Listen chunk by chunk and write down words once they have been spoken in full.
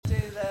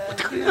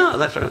Yeah,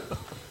 that's right.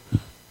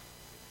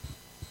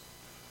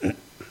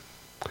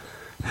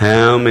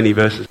 How many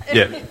verses?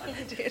 Yeah.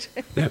 I did.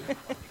 Yeah.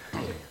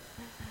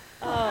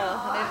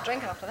 I need a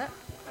drink after that.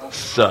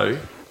 So,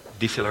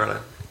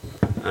 Decelerata.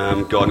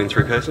 God in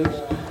three persons.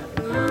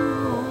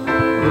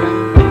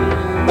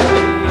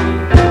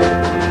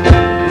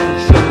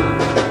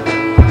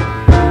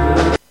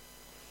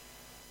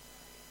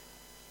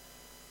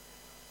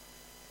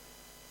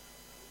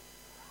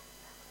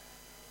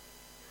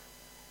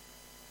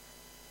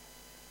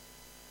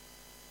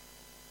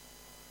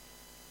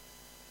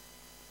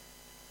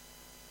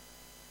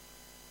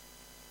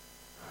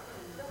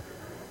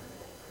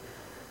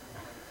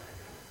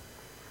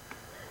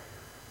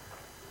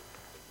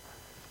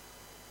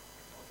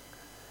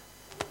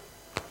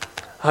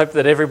 I hope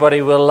that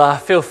everybody will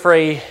feel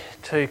free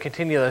to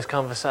continue those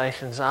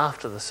conversations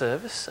after the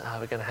service.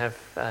 We're going to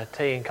have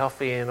tea and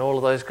coffee and all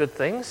of those good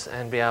things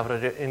and be able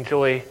to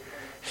enjoy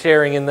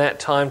sharing in that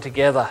time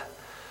together.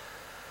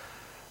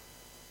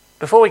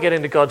 Before we get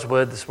into God's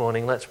Word this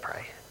morning, let's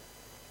pray.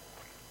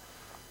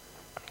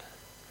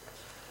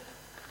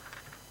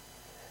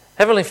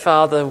 Heavenly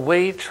Father,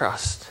 we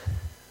trust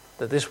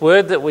that this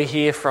Word that we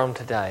hear from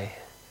today,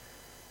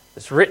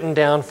 that's written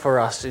down for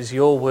us, is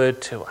your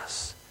Word to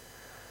us.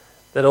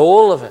 That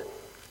all of it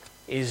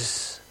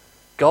is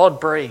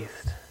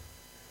God-breathed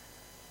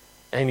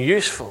and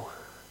useful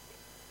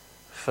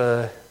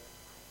for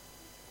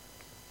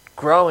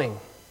growing,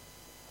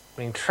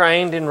 being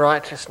trained in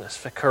righteousness,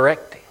 for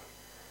correcting,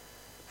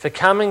 for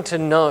coming to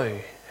know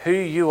who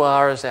you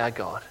are as our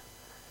God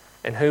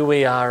and who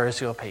we are as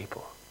your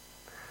people.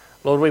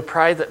 Lord, we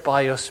pray that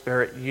by your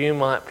Spirit you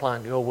might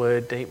plant your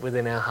word deep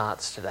within our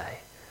hearts today.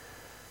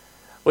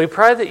 We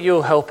pray that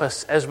you'll help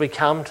us as we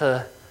come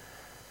to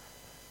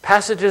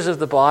passages of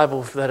the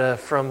Bible that are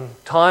from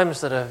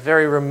times that are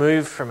very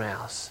removed from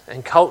ours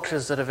and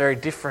cultures that are very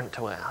different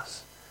to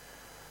ours.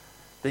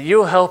 That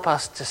you'll help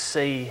us to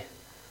see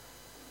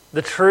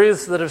the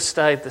truths that have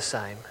stayed the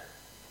same,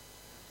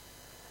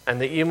 and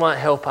that you might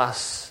help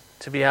us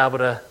to be able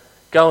to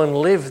go and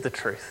live the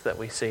truth that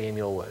we see in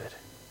your word.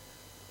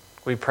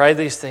 We pray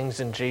these things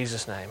in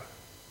Jesus' name.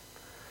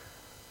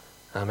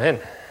 Amen.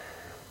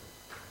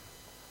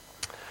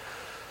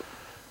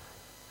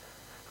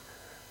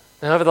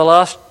 Now, over the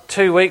last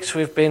 2 weeks,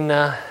 we've been,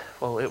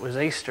 it was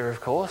Easter,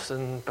 of course,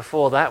 and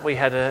before that we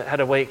had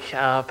a week,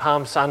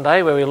 Palm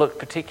Sunday, where we looked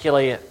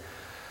particularly at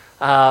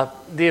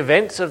the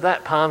events of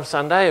that Palm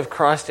Sunday of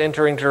Christ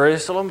entering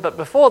Jerusalem. But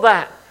before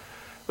that,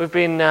 we've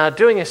been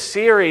doing a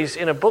series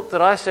in a book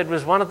that I said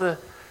was one of the,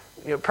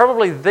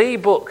 probably the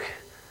book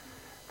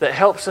that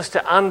helps us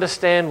to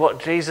understand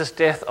what Jesus'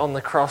 death on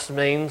the cross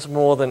means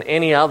more than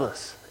any other.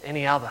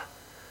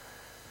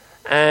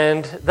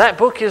 And that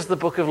book is the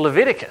book of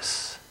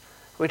Leviticus,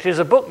 which is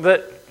a book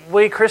that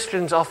we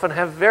Christians often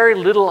have very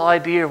little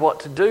idea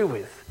what to do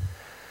with.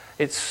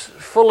 It's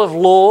full of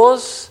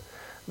laws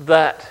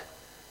that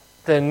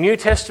the New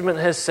Testament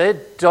has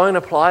said don't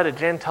apply to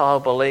Gentile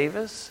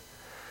believers.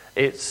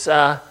 It's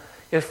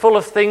full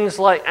of things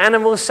like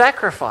animal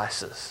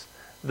sacrifices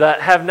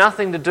that have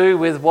nothing to do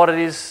with what it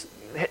is,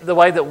 the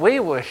way that we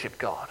worship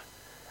God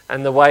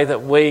and the way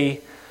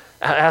that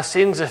our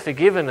sins are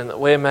forgiven and that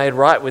we're made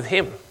right with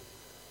Him.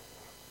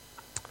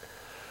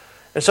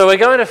 And so we're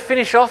going to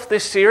finish off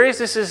this series.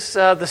 This is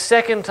the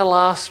second to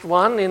last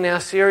one in our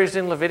series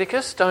in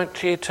Leviticus. Don't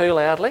cheer too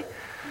loudly.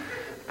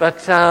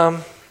 But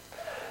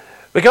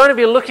we're going to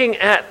be looking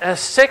at a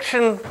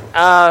section,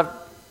 I'll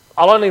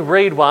only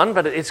read one,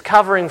 but it's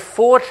covering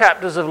 4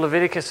 chapters of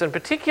Leviticus and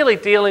particularly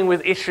dealing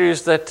with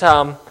issues that,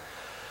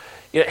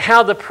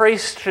 how the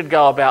priests should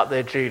go about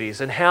their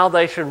duties and how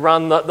they should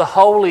run the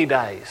holy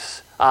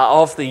days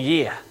of the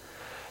year.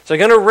 So we're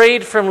going to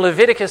read from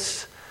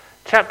Leviticus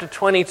chapter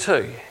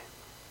 22.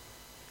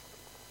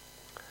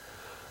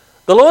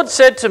 The Lord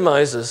said to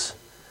Moses,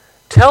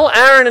 "Tell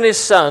Aaron and his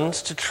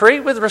sons to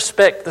treat with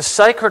respect the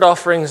sacred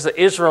offerings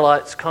the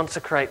Israelites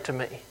consecrate to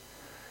me,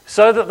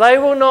 so that they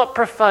will not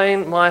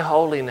profane my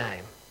holy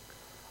name.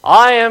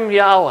 I am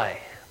Yahweh,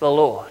 the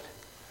Lord.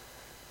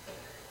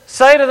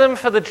 Say to them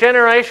for the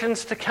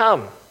generations to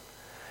come,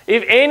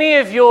 if any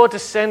of your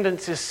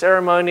descendants is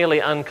ceremonially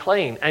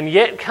unclean and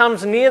yet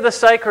comes near the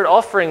sacred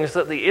offerings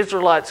that the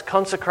Israelites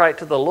consecrate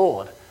to the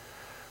Lord,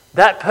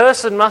 that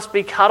person must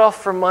be cut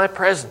off from my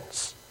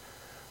presence.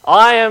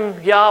 I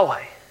am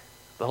Yahweh,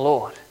 the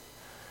Lord.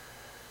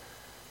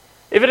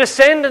 If a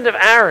descendant of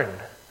Aaron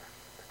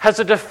has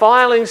a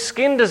defiling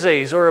skin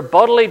disease or a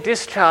bodily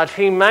discharge,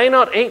 he may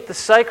not eat the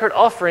sacred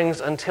offerings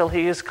until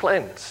he is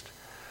cleansed.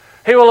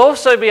 He will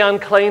also be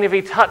unclean if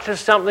he touches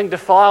something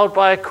defiled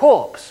by a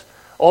corpse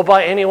or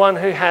by anyone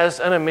who has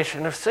an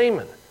emission of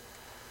semen.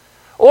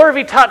 Or if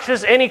he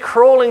touches any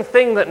crawling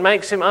thing that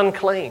makes him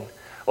unclean,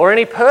 or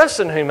any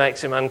person who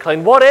makes him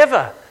unclean,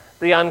 whatever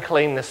the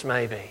uncleanness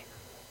may be.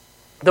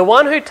 The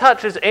one who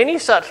touches any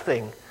such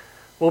thing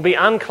will be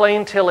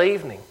unclean till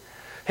evening.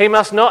 He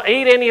must not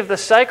eat any of the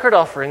sacred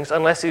offerings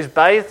unless he's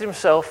bathed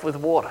himself with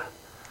water.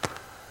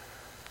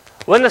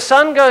 When the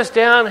sun goes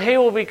down, he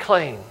will be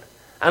clean,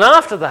 and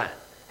after that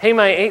he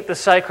may eat the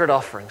sacred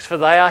offerings, for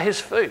they are his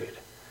food.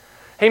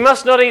 He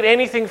must not eat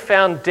anything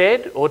found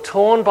dead or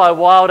torn by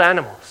wild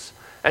animals,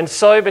 and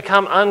so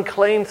become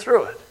unclean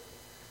through it.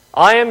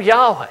 I am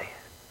Yahweh,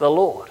 the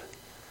Lord.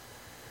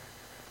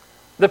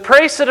 The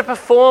priests are to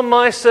perform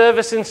my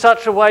service in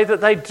such a way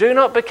that they do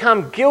not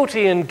become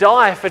guilty and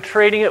die for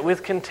treating it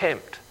with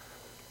contempt.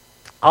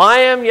 I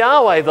am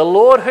Yahweh, the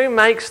Lord who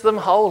makes them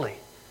holy.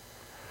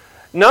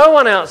 No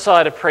one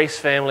outside a priest's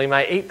family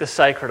may eat the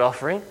sacred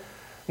offering,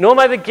 nor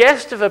may the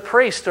guest of a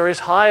priest or his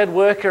hired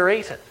worker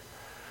eat it.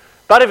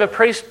 But if a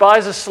priest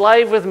buys a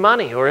slave with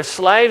money, or if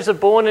slaves are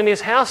born in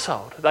his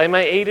household, they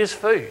may eat his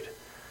food.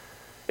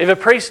 If a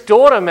priest's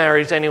daughter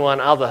marries anyone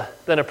other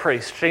than a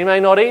priest, she may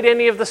not eat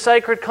any of the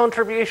sacred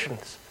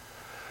contributions.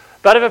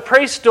 But if a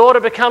priest's daughter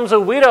becomes a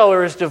widow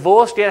or is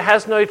divorced yet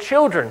has no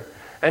children,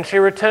 and she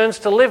returns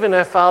to live in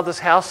her father's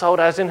household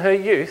as in her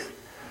youth,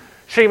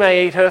 she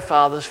may eat her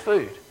father's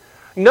food.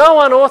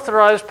 No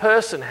unauthorized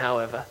person,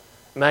 however,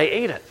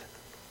 may eat it.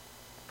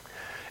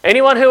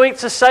 Anyone who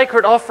eats a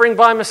sacred offering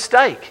by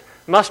mistake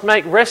must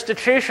make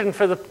restitution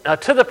to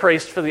the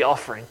priest for the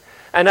offering,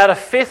 and add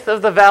 1/5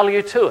 of the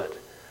value to it.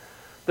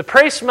 The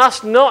priest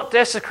must not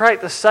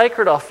desecrate the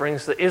sacred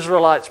offerings the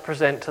Israelites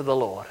present to the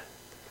Lord.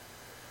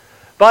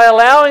 By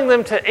allowing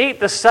them to eat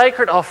the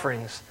sacred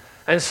offerings,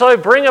 and so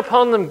bring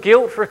upon them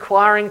guilt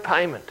requiring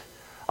payment,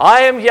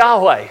 I am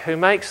Yahweh who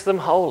makes them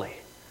holy.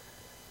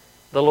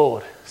 The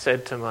Lord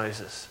said to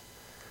Moses,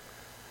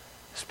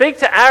 Speak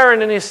to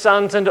Aaron and his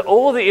sons and to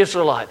all the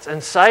Israelites,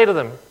 and say to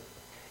them,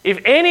 If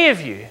any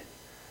of you,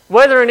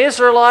 whether an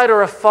Israelite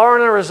or a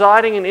foreigner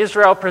residing in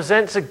Israel,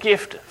 presents a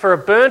gift for a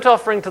burnt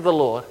offering to the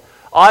Lord,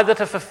 either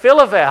to fulfill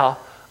a vow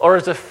or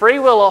as a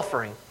freewill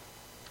offering,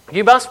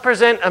 you must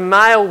present a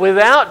male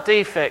without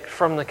defect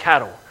from the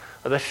cattle,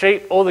 or the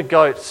sheep or the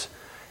goats,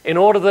 in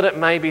order that it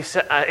may be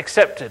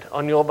accepted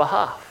on your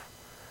behalf.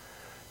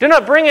 Do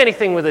not bring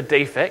anything with a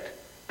defect,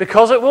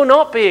 because it will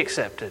not be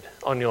accepted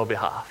on your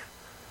behalf.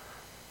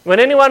 When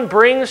anyone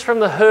brings from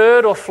the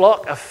herd or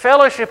flock a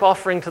fellowship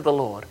offering to the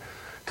Lord,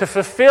 to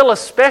fulfill a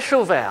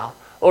special vow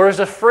or as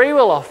a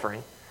freewill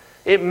offering,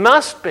 it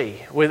must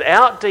be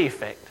without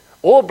defect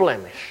or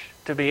blemish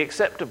to be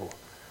acceptable.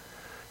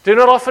 Do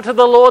not offer to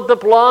the Lord the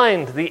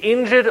blind, the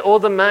injured or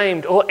the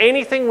maimed, or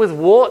anything with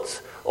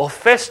warts or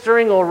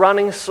festering or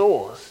running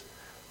sores.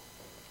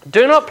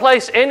 Do not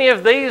place any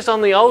of these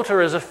on the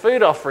altar as a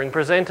food offering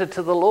presented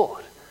to the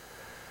Lord.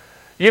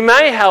 You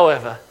may,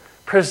 however,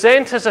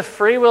 present as a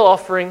freewill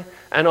offering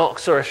an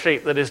ox or a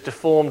sheep that is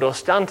deformed or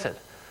stunted,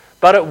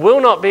 but it will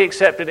not be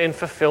accepted in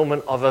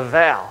fulfillment of a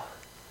vow.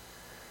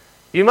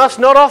 You must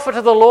not offer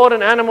to the Lord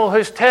an animal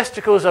whose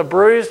testicles are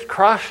bruised,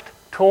 crushed,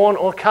 torn,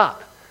 or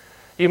cut.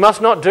 You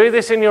must not do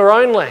this in your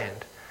own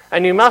land,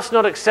 and you must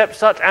not accept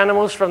such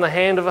animals from the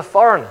hand of a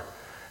foreigner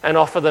and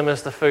offer them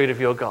as the food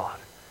of your God.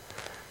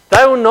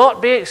 They will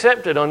not be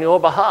accepted on your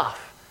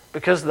behalf,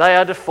 because they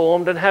are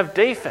deformed and have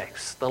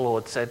defects, the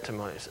Lord said to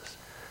Moses.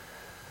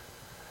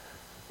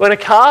 When a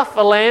calf,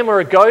 a lamb, or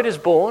a goat is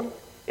born,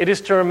 it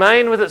is to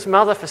remain with its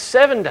mother for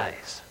 7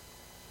 days.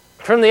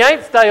 From the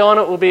 8th day on,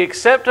 it will be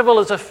acceptable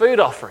as a food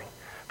offering,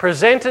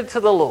 presented to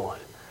the Lord.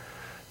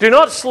 Do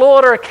not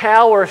slaughter a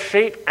cow or a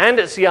sheep and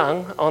its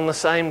young on the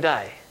same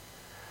day.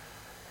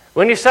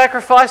 When you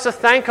sacrifice a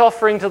thank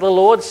offering to the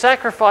Lord,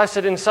 sacrifice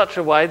it in such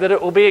a way that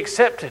it will be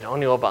accepted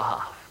on your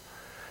behalf.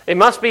 It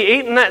must be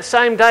eaten that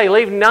same day.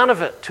 Leave none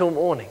of it till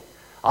morning.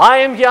 I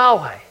am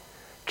Yahweh.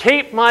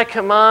 Keep my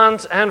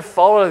commands and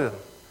follow them.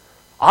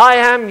 I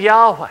am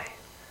Yahweh.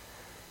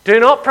 Do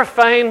not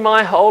profane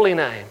my holy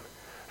name,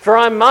 for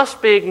I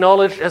must be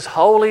acknowledged as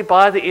holy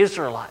by the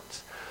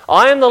Israelites.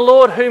 I am the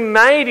Lord who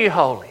made you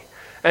holy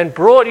and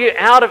brought you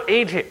out of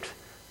Egypt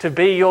to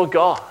be your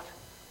God.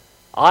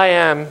 I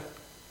am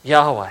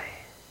Yahweh.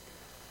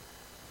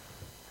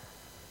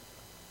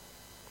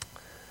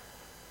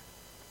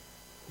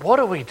 What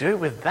do we do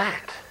with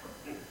that?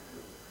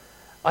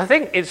 I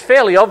think it's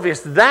fairly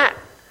obvious that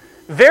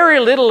very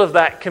little of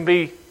that can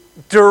be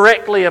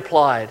directly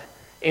applied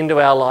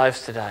into our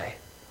lives today.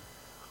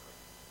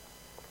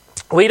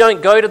 We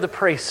don't go to the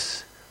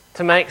priests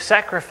to make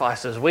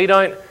sacrifices. We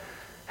don't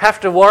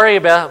have to worry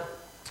about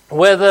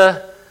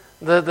whether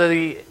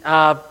the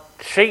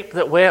sheep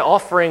that we're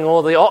offering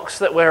or the ox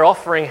that we're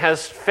offering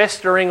has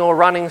festering or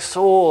running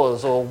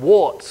sores or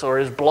warts or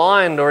is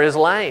blind or is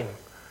lame.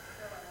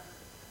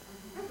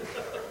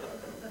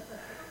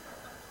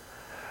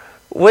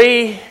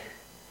 We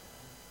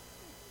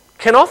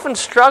can often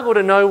struggle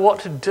to know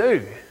what to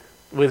do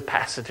with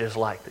passages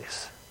like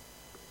this.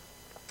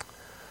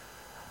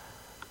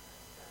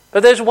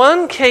 But there's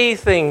one key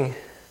thing,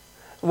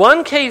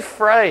 one key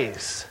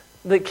phrase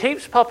that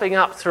keeps popping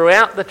up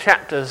throughout the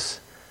chapters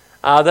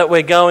that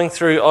we're going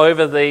through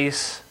over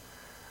these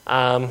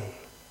 4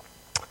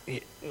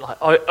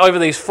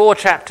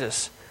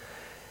 chapters.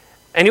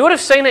 And you would have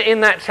seen it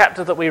in that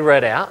chapter that we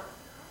read out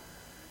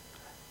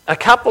a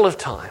couple of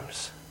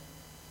times.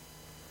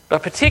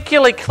 But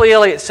particularly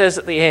clearly it says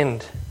at the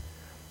end,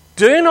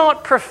 do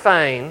not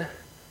profane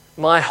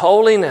my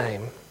holy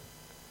name,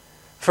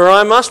 For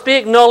I must be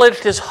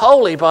acknowledged as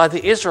holy by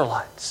the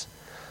Israelites.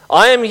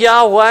 I am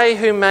Yahweh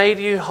who made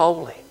you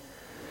holy,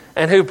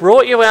 and who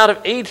brought you out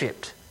of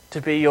Egypt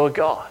to be your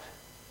God.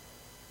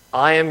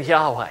 I am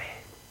Yahweh.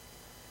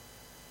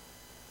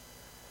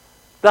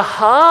 The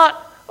heart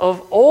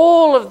of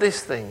all of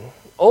this thing,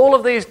 all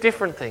of these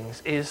different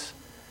things, is,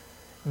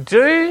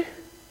 do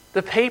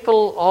the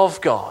people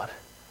of God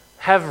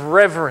have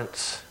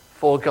reverence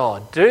for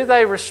God? Do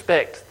they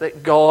respect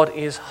that God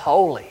is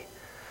holy?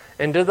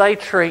 And do they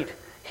treat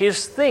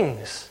His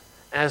things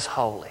as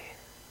holy?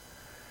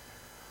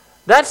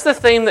 That's the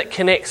theme that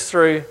connects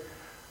through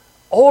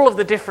all of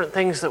the different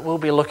things that we'll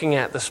be looking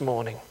at this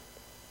morning.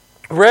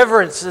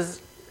 Reverence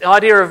is the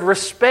idea of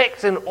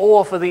respect and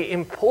awe for the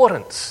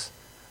importance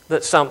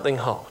that something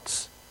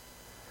holds.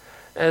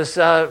 As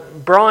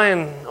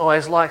Brian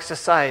always likes to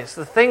say, it's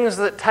the things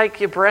that take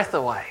your breath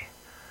away.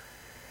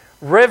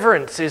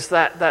 Reverence is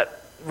that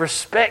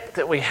respect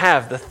that we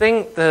have,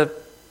 the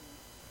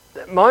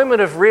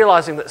moment of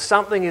realizing that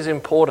something is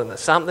important, that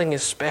something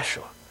is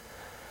special.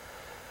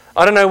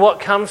 I don't know what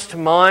comes to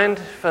mind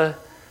for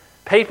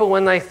people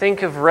when they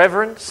think of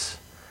reverence.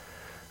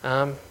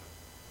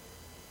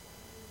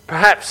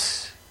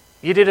 Perhaps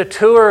you did a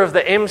tour of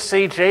the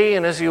MCG,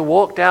 and as you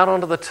walked out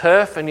onto the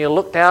turf and you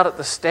looked out at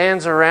the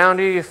stands around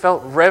you, you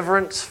felt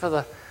reverence for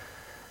the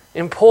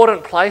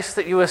important place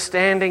that you were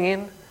standing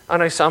in. I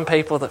know some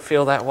people that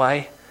feel that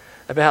way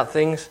about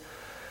things.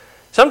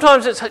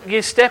 Sometimes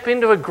you step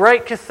into a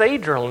great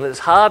cathedral and it's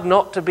hard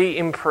not to be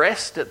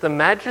impressed at the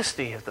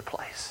majesty of the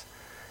place,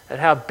 at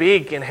how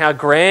big and how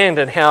grand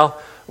and how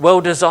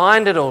well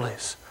designed it all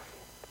is.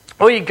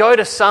 Or you go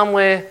to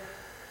somewhere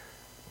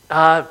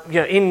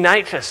in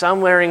nature,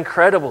 somewhere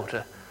incredible,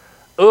 to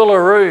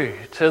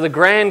Uluru, to the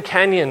Grand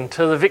Canyon,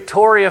 to the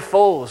Victoria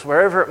Falls,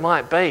 wherever it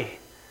might be.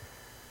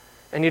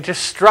 And you're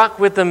just struck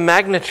with the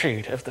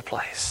magnitude of the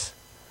place.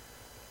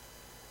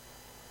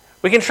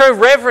 We can show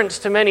reverence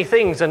to many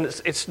things, and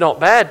it's not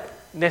bad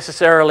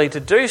necessarily to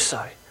do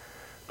so.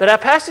 But our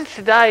passage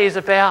today is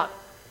about,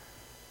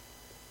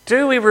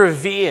 do we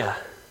revere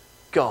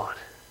God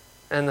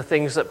and the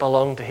things that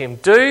belong to Him?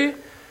 Do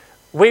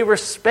we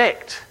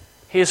respect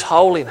His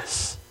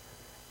holiness?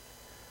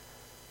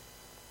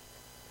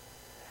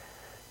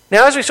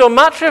 Now, as we saw,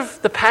 much of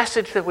the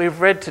passage that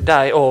we've read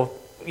today, or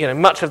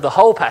much of the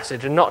whole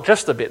passage, and not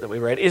just the bit that we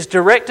read, is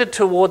directed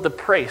toward the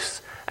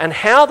priests and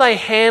how they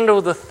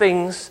handle the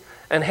things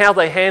and how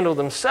they handle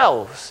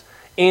themselves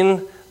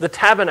in the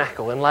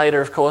tabernacle and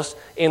later, of course,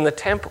 in the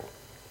temple.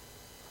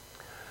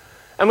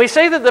 And we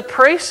see that the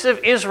priests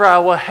of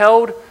Israel were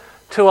held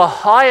to a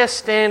higher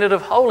standard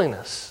of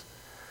holiness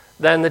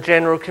than the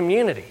general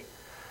community.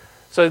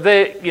 So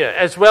they,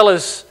 as well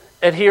as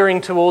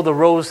adhering to all the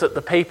rules that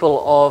the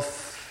people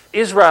of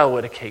Israel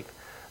were to keep,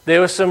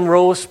 there were some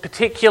rules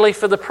particularly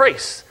for the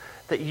priests,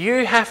 that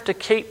you have to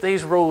keep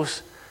these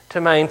rules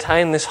to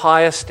maintain this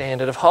higher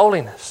standard of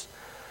holiness.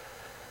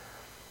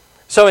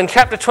 So in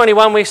chapter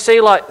 21 we see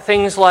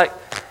things like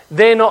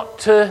they're not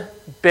to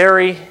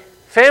bury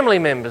family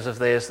members of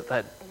theirs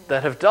that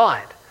have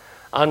died.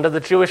 Under the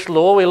Jewish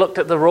law, we looked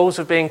at the rules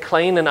of being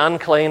clean and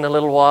unclean a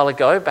little while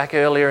ago, back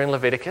earlier in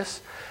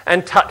Leviticus,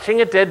 and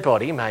touching a dead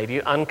body made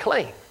you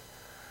unclean.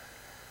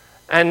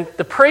 And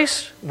the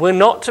priests were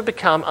not to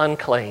become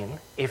unclean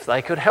if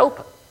they could help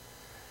it.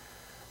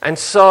 And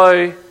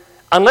so,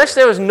 unless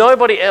there was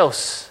nobody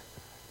else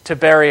to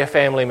bury a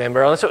family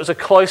member, unless it was a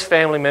close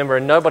family member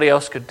and nobody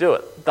else could do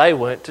it, they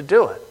weren't to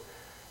do it,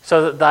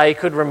 so that they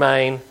could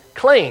remain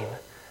clean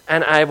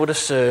and able to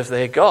serve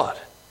their God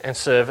and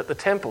serve at the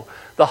temple.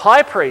 The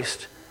high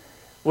priest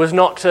was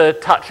not to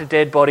touch a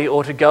dead body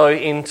or to go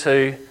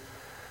into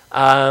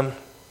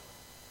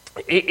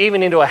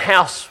even into a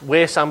house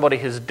where somebody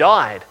has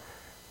died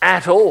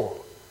at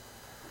all,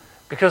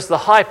 because the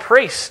high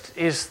priest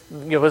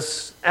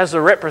was, as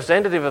a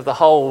representative of the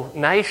whole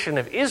nation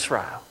of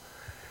Israel,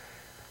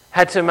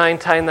 had to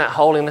maintain that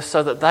holiness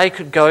so that they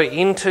could go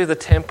into the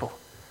temple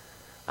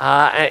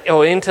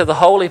or into the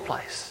holy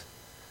place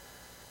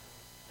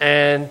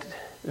and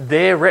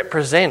there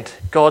represent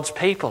God's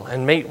people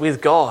and meet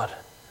with God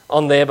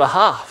on their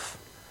behalf.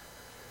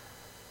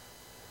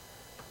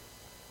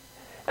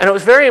 And it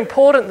was very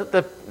important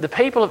that the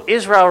people of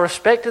Israel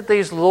respected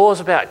these laws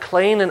about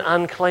clean and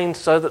unclean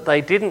so that they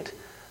didn't,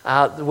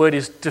 the word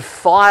is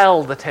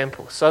defile the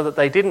temple, so that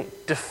they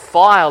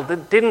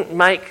didn't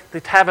make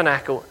the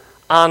tabernacle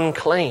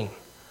unclean.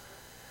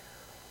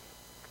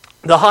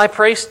 The high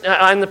priest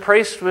and the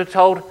priests were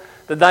told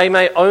that they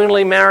may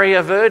only marry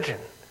a virgin,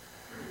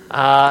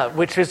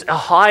 which is a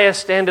higher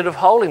standard of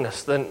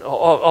holiness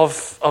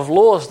of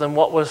laws than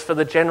what was for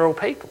the general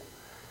people.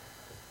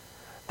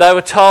 They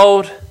were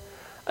told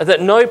that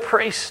no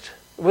priest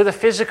with a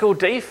physical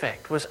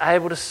defect was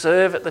able to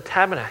serve at the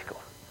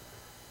tabernacle.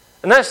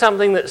 And that's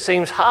something that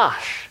seems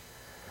harsh,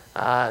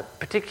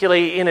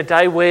 particularly in a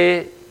day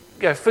where,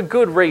 for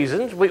good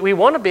reasons, we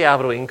want to be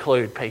able to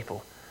include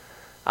people,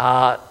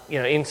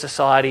 in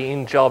society,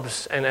 in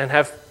jobs, and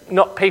have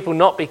people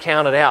not be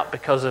counted out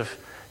because of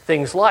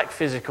things like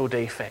physical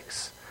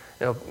defects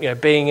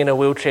being in a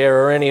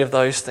wheelchair or any of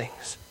those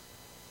things.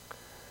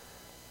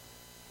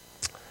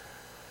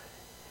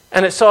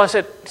 And so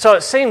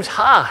it seems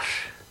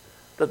harsh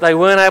that they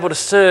weren't able to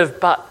serve,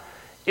 but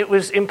it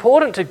was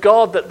important to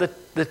God that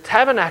the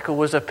tabernacle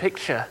was a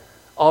picture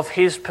of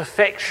his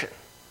perfection.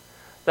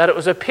 That it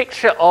was a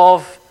picture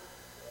of,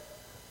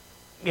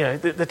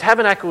 the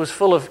tabernacle was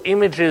full of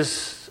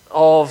images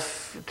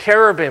of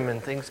cherubim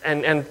and things,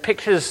 and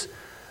pictures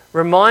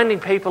reminding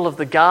people of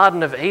the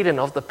Garden of Eden,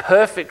 of the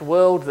perfect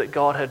world that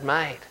God had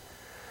made,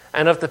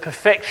 and of the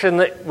perfection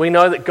that we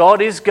know that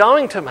God is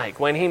going to make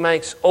when he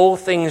makes all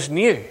things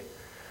new.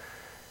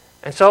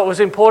 And so it was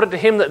important to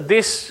him that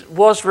this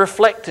was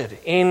reflected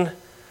in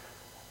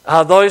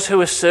those who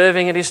were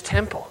serving at his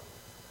temple.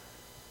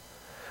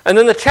 And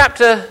then the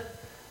chapter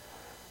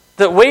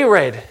that we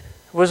read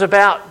was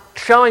about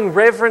showing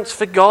reverence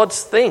for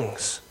God's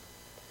things.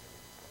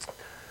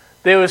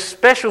 There was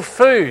special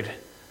food,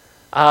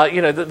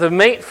 the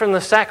meat from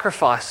the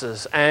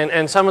sacrifices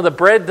and some of the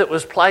bread that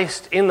was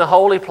placed in the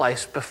holy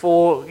place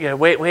before,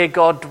 where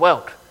God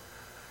dwelt.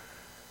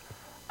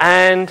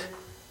 And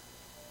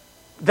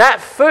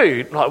that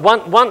food,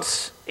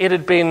 once it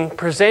had been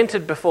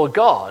presented before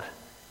God,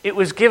 it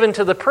was given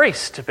to the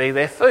priests to be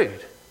their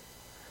food.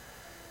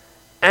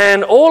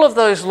 And all of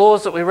those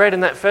laws that we read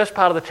in that first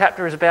part of the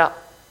chapter is about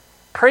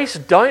priests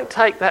don't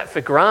take that for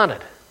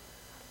granted.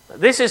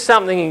 This is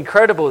something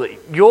incredible, that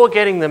you're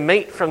getting the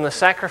meat from the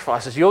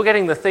sacrifices. You're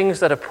getting the things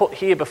that are put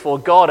here before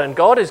God, and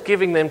God is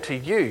giving them to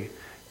you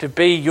to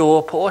be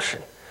your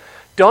portion.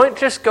 Don't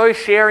just go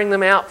sharing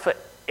them out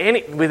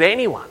with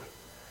anyone.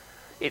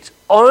 It's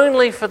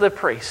only for the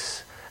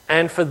priests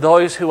and for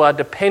those who are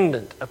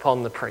dependent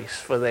upon the priests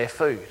for their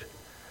food.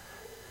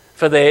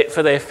 For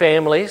their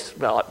families,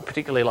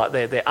 particularly like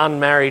their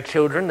unmarried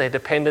children, their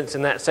dependents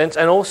in that sense,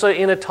 and also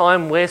in a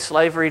time where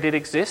slavery did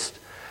exist.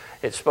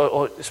 It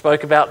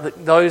spoke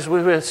about those who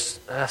were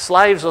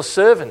slaves or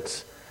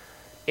servants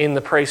in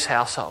the priest's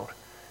household.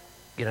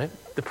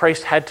 The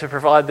priest had to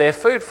provide their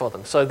food for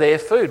them, so their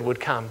food would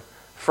come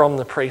from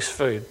the priest's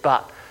food.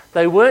 But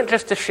they weren't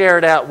just to share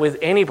it out with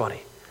anybody,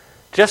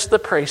 just the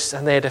priests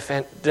and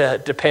their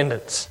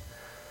dependents.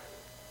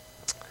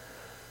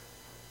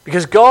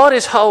 Because God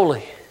is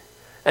holy,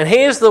 and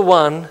he is the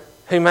one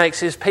who makes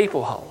his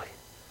people holy.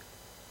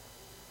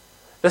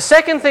 The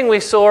second thing we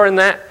saw in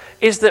that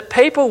is that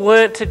people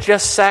weren't to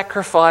just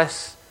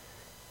sacrifice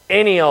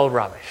any old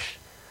rubbish.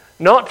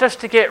 Not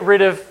just to get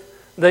rid of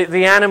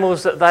the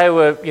animals that they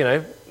were,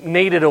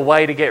 needed a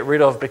way to get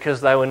rid of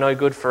because they were no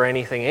good for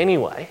anything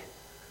anyway.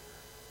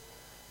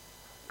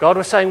 God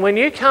was saying, when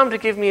you come to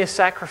give me a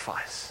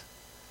sacrifice,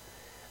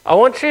 I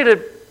want you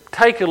to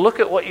take a look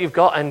at what you've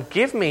got and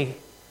give me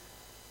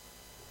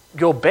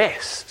your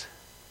best.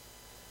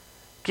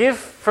 Give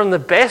from the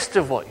best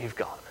of what you've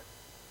got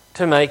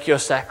to make your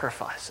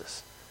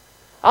sacrifices.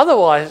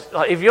 Otherwise,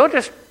 if you're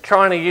just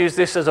trying to use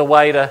this as a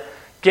way to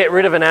get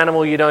rid of an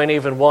animal you don't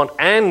even want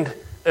and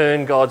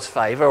earn God's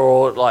favour,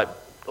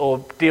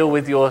 or deal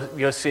with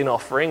your sin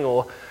offering,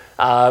 or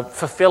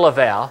fulfill a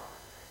vow,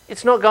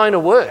 it's not going to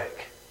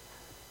work.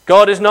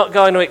 God is not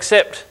going to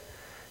accept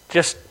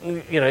just,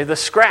 the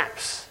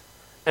scraps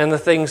and the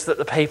things that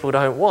the people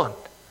don't want.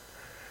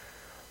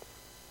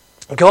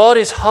 God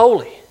is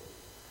holy.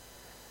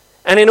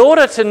 And in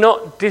order to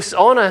not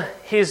dishonour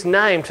his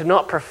name, to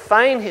not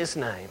profane his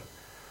name,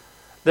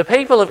 the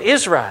people of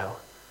Israel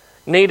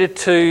needed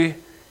to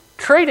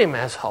treat him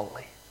as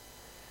holy.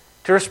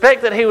 To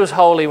respect that he was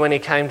holy when he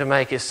came to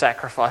make his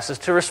sacrifices.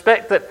 To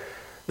respect that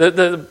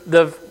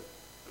the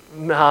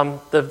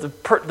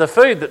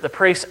food that the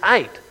priests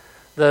ate,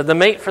 the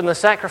meat from the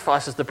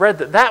sacrifices, the bread,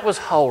 that was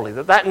holy,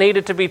 that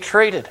needed to be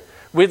treated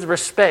with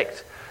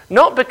respect.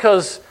 Not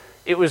because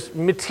it was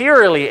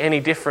materially any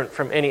different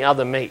from any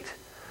other meat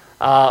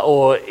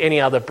or any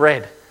other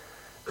bread,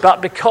 but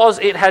because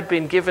it had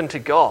been given to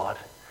God.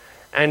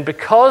 And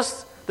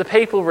because the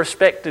people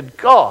respected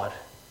God,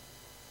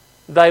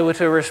 they were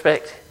to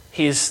respect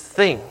his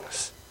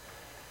things.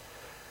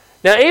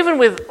 Now, even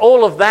with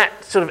all of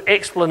that sort of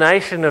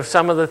explanation of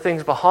some of the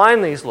things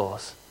behind these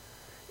laws,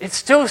 it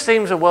still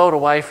seems a world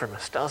away from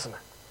us, doesn't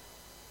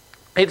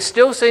it? It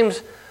still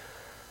seems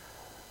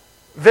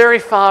very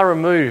far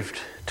removed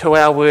to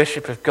our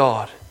worship of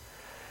God.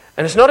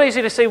 And it's not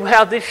easy to see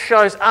how this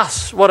shows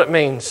us what it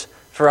means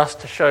for us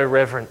to show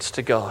reverence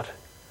to God.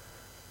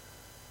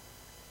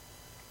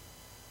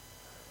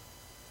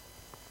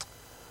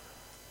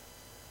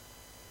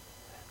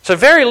 So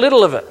very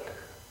little of it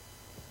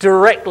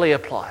directly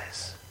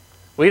applies.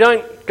 We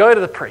don't go to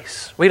the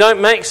priests. We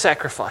don't make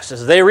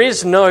sacrifices. There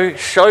is no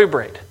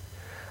showbread.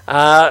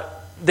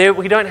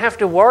 We don't have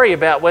to worry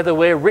about whether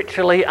we're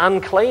ritually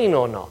unclean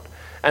or not,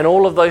 and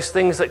all of those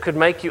things that could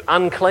make you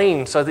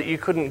unclean so that you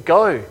couldn't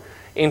go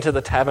into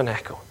the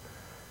tabernacle.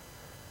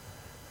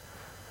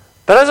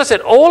 But as I said,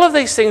 all of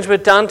these things were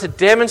done to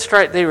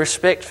demonstrate their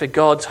respect for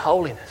God's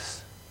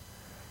holiness.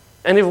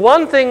 And if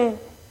one thing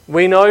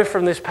we know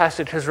from this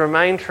passage has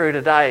remained true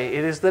today,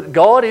 it is that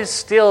God is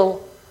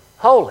still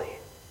holy.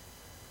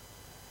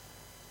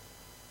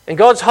 And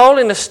God's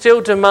holiness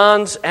still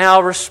demands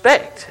our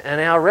respect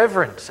and our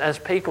reverence as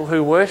people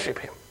who worship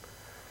Him.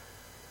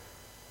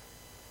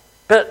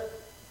 But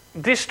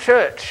this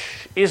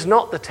church is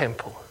not the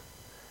temple.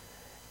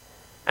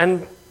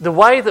 And the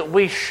way that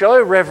we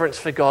show reverence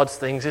for God's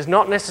things is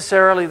not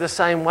necessarily the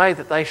same way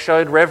that they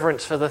showed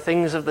reverence for the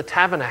things of the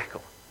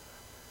tabernacle.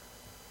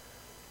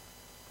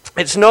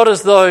 It's not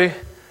as though,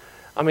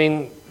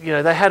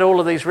 they had all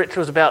of these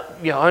rituals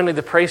about, only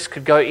the priest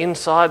could go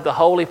inside the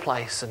holy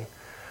place, and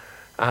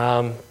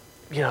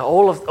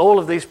all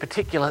of these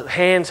particular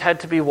hands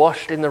had to be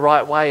washed in the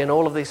right way, and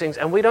all of these things.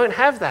 And we don't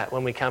have that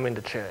when we come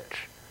into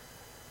church.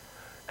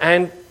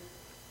 And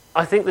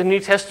I think the New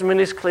Testament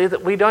is clear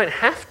that we don't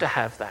have to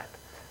have that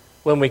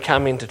when we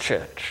come into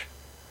church.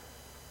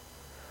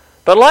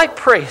 But like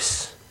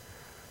priests,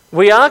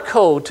 we are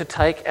called to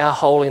take our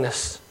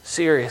holiness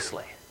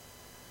seriously.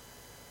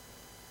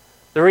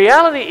 The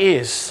reality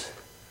is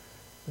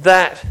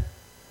that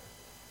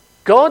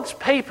God's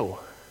people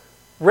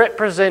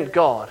represent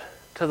God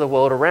to the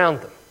world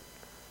around them.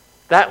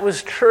 That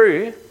was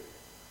true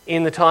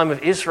in the time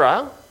of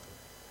Israel,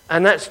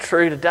 and that's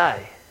true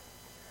today.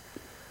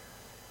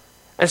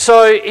 And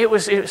so it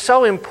was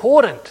so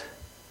important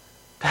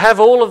to have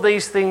all of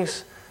these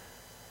things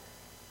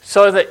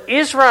so that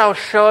Israel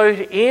showed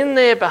in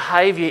their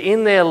behaviour,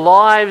 in their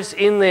lives,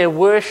 in their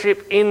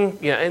worship,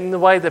 in the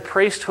way the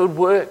priesthood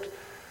worked,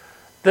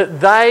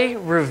 that they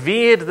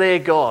revered their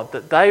God,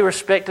 that they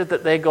respected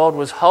that their God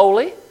was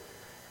holy,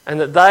 and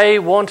that they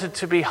wanted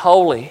to be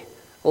holy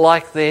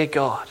like their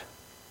God.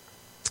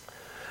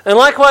 And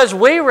likewise,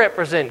 we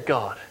represent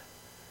God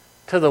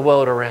to the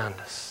world around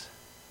us.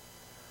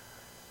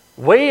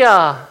 We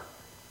are,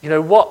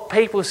 what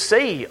people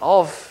see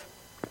of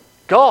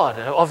God,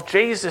 of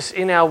Jesus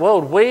in our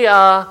world. We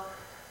are,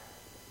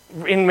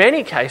 in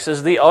many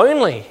cases, the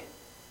only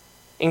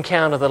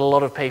encounter that a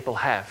lot of people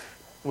have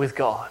with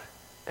God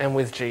and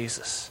with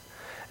Jesus.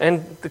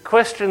 And the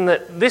question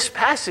that this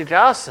passage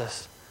asks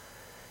us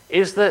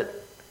is that,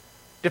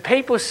 do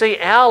people see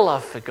our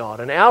love for God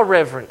and our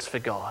reverence for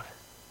God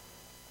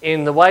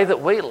in the way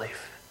that we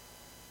live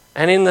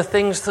and in the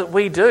things that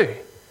we do?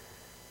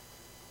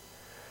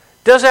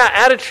 Does our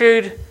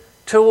attitude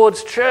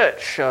towards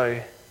church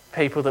show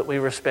people that we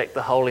respect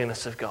the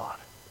holiness of God?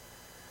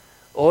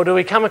 Or do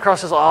we come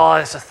across as,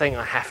 it's a thing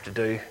I have to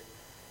do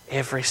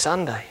every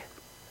Sunday?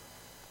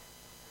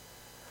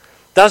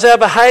 Does our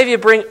behaviour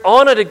bring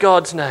honour to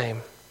God's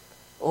name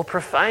or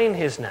profane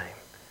His name?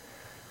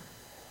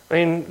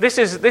 This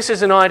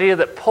is an idea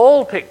that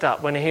Paul picked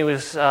up when he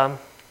was... that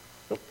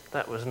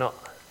was not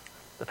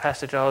the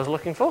passage I was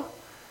looking for.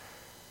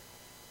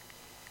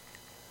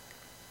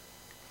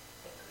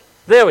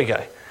 There we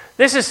go.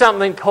 This is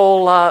something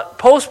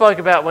Paul spoke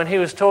about when he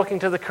was talking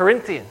to the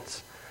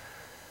Corinthians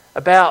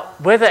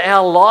about whether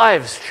our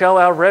lives show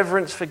our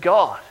reverence for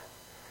God.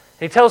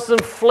 He tells them,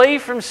 flee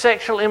from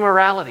sexual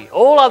immorality.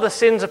 All other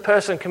sins a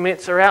person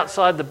commits are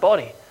outside the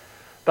body,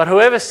 but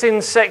whoever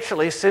sins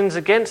sexually sins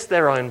against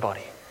their own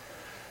body.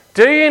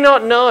 Do you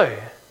not know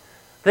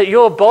that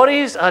your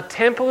bodies are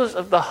temples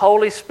of the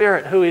Holy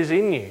Spirit who is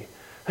in you,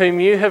 whom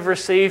you have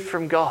received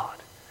from God?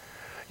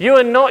 You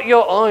are not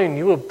your own,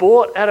 you were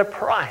bought at a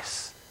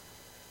price.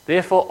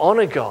 Therefore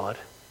honour God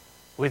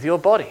with your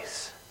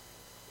bodies.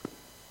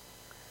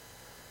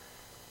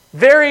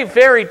 Very,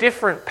 very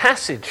different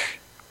passage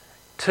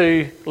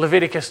to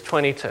Leviticus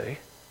 22.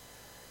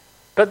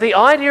 But the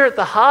idea at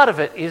the heart of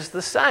it is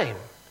the same.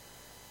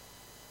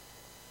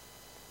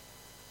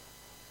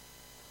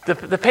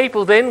 The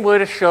people then were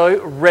to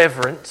show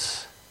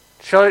reverence,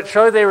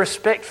 show their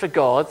respect for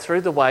God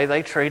through the way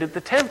they treated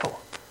the temple.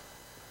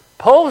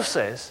 Paul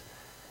says,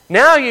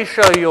 now you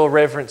show your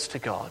reverence to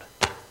God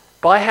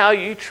by how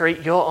you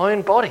treat your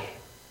own body.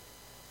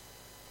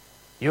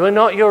 You are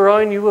not your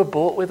own, you were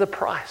bought with a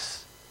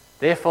price.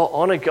 Therefore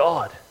honour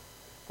God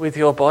with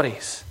your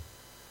bodies.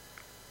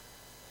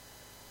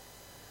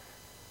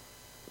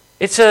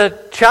 It's a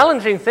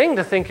challenging thing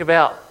to think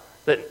about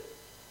that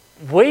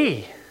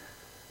we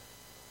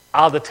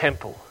are the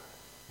temple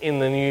in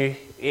the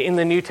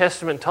New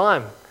Testament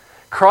time.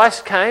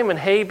 Christ came and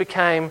He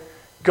became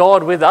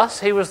God with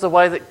us. He was the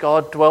way that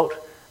God dwelt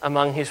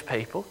among His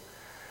people.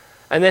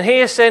 And then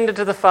He ascended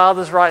to the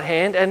Father's right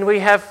hand, and we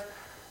have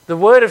the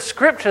word of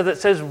Scripture that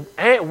says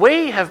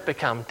we have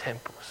become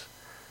temples.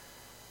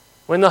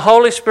 When the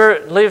Holy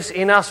Spirit lives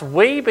in us,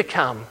 we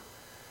become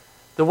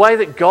the way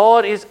that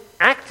God is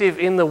active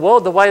in the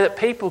world, the way that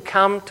people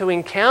come to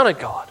encounter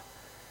God.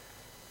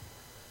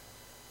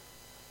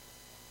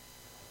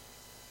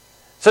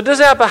 So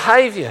does our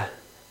behaviour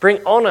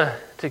bring honour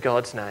to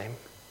God's name?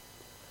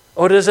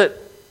 Or does it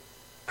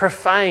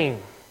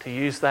profane, to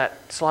use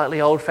that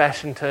slightly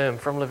old-fashioned term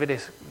from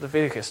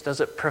Leviticus,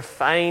 does it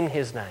profane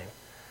His name?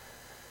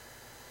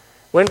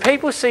 When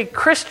people see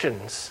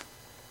Christians,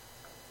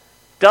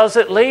 does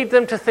it lead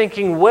them to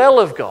thinking well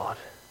of God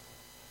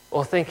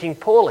or thinking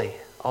poorly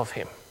of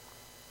Him?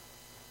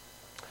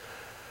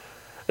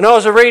 And I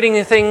was reading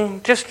a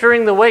thing just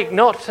during the week,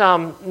 not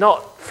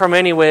from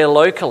anywhere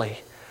locally,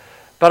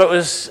 But it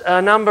was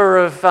a number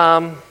of,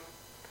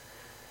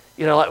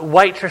 like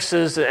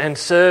waitresses and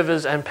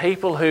servers and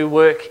people who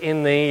work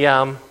in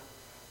the,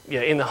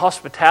 in the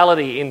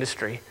hospitality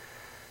industry.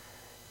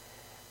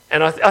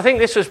 And I think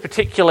this was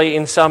particularly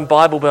in some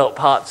Bible Belt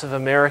parts of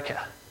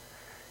America,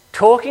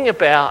 talking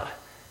about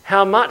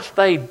how much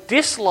they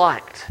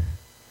disliked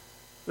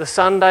the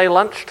Sunday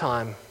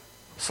lunchtime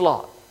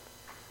slot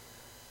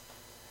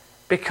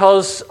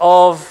because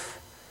of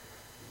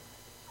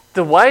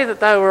the way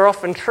that they were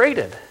often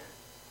treated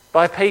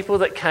by people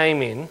that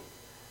came in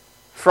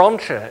from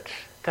church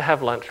to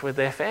have lunch with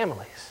their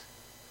families.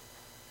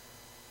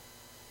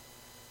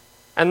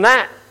 And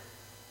that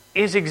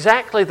is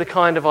exactly the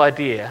kind of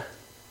idea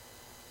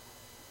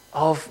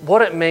of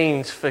what it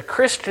means for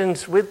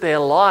Christians with their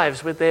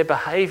lives, with their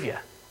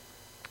behaviour,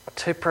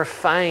 to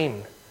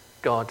profane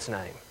God's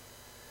name.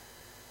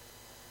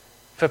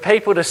 For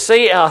people to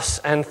see us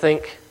and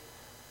think,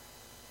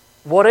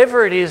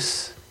 whatever it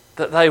is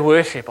that they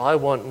worship, I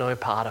want no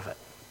part of it.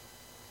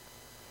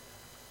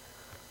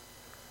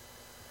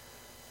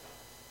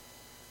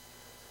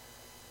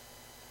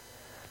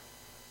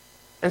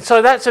 And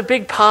so that's a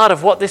big part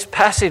of what this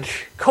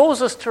passage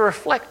calls us to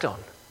reflect on.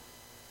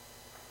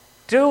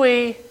 Do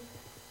we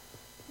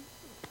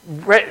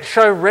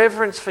show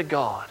reverence for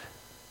God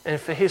and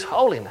for His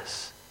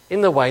holiness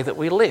in the way that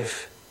we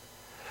live?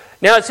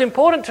 Now, it's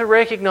important to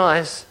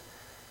recognise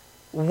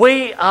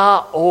we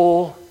are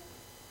all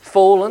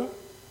fallen,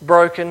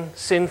 broken,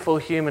 sinful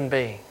human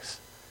beings,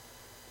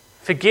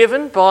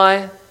 forgiven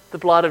by the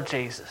blood of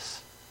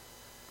Jesus.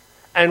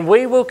 And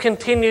we will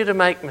continue to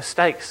make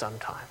mistakes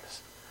sometimes.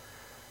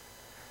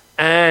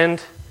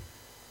 And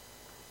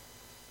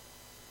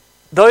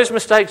those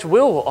mistakes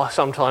will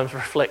sometimes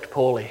reflect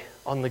poorly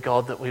on the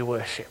God that we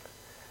worship.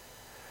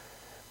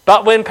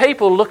 But when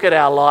people look at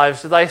our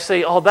lives, they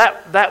see,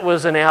 that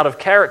was an out of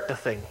character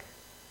thing.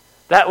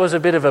 That was a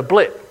bit of a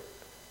blip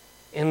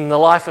in the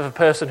life of a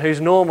person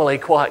who's normally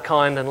quite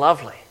kind and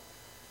lovely.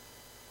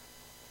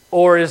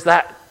 Or is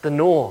that the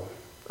norm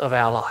of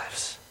our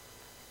lives?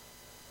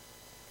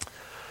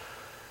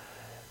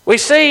 We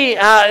see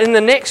in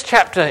the next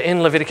chapter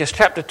in Leviticus,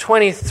 chapter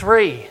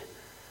 23,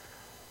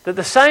 that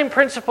the same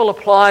principle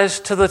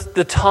applies to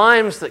the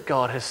times that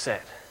God has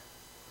set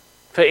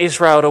for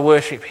Israel to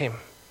worship Him.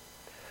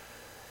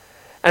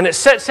 And it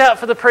sets out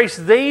for the priests,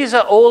 these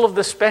are all of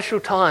the special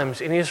times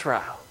in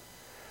Israel.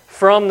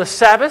 From the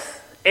Sabbath,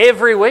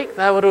 every week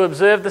they were to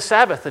observe the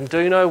Sabbath and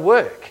do no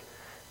work.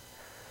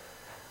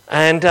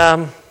 And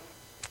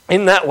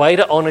in that way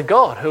to honour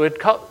God, who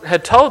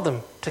had told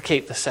them to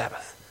keep the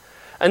Sabbath.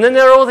 And then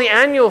there are all the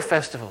annual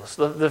festivals,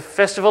 the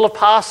festival of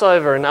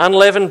Passover and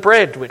unleavened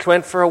bread, which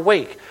went for a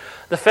week.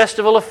 The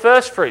festival of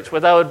first fruits, where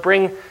they would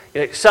bring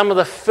some of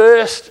the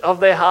first of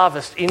their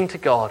harvest into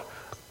God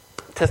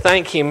to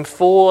thank Him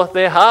for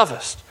their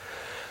harvest.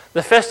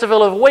 The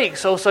festival of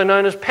weeks, also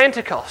known as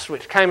Pentecost,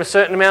 which came a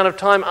certain amount of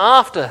time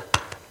after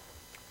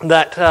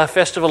that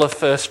festival of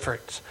first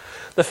fruits.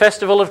 The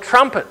festival of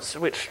trumpets,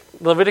 which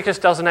Leviticus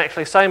doesn't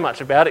actually say much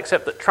about,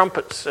 except that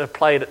trumpets are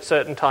played at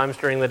certain times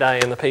during the day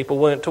and the people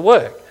weren't to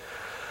work.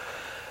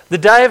 The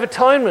Day of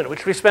Atonement,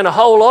 which we spent a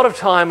whole lot of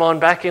time on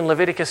back in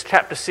Leviticus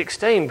chapter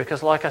 16,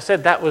 because like I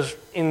said, that was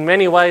in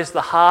many ways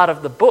the heart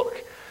of the book,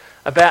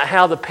 about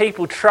how the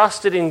people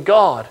trusted in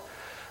God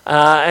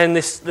and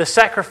the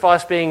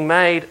sacrifice being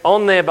made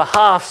on their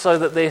behalf so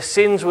that their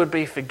sins would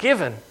be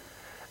forgiven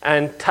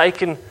and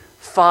taken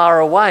far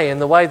away, in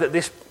the way that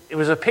it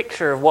was a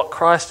picture of what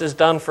Christ has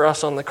done for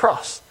us on the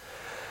cross.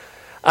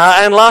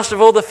 And last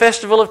of all, the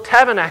Festival of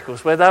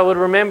Tabernacles, where they would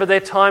remember their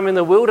time in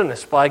the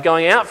wilderness by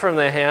going out from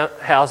their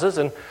houses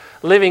and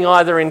living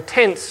either in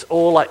tents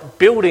or like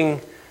building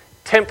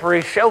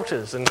temporary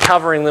shelters and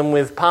covering them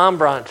with palm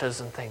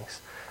branches and things,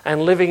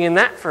 and living in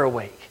that for a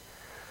week.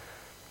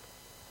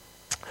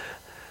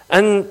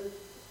 And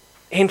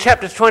in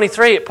chapter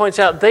 23, it points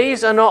out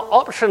these are not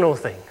optional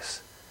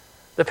things.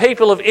 The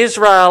people of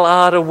Israel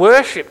are to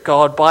worship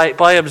God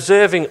by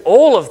observing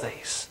all of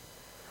these.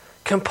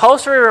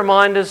 Compulsory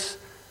reminders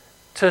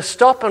to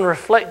stop and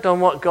reflect on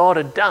what God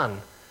had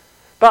done.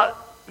 But,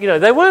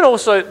 they weren't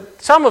also,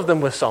 some of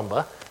them were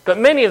somber, but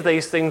many of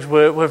these things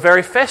were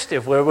very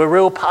festive, were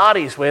real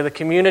parties where the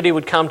community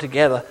would come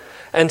together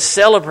and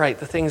celebrate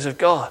the things of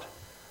God.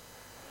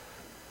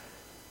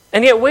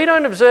 And yet we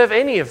don't observe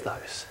any of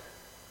those.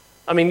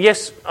 I mean,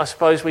 yes, I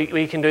suppose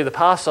we can do the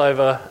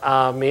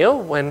Passover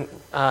meal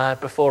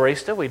before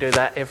Easter. We do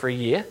that every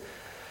year.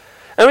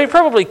 And we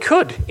probably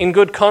could, in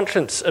good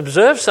conscience,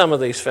 observe some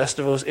of these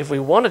festivals if we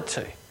wanted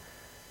to.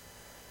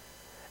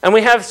 And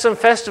we have some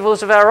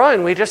festivals of our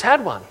own. We just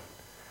had one.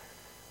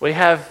 We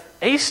have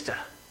Easter.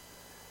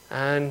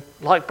 And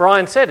like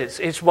Brian said,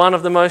 it's one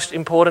of the most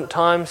important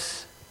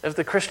times of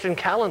the Christian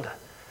calendar.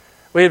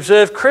 We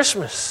observe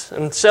Christmas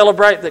and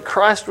celebrate that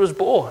Christ was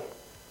born.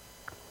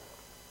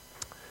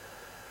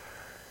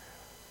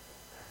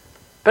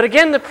 But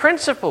again,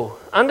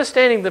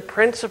 understanding the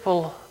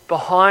principle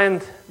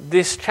behind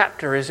this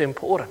chapter is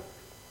important.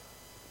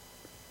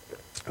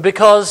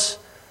 Because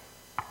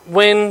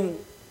when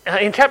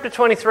in chapter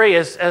 23,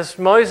 as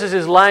Moses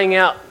is laying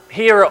out,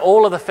 here are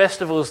all of the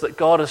festivals that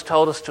God has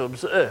told us to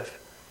observe.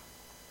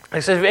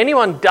 He says if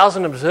anyone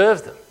doesn't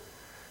observe them,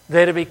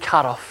 they're to be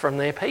cut off from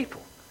their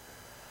people.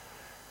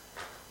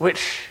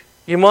 Which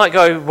you might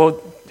go,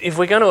 well, if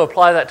we're going to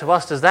apply that to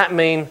us, does that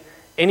mean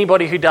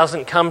anybody who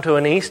doesn't come to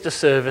an Easter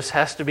service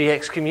has to be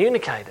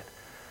excommunicated?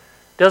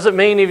 Does it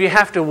mean if you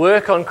have to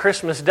work on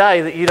Christmas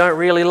Day that you don't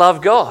really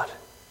love God?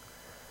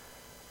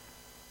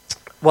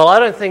 Well, I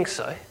don't think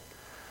so.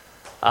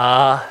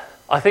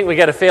 I think we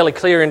get a fairly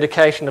clear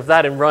indication of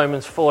that in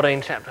Romans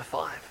 14, chapter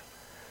 5.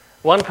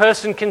 One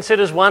person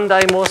considers one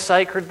day more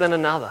sacred than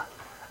another.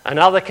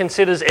 Another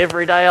considers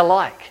every day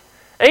alike.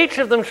 Each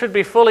of them should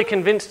be fully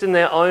convinced in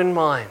their own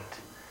mind,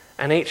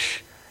 and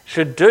each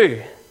should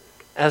do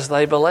as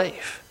they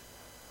believe.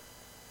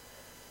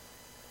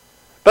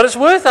 But it's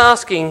worth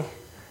asking,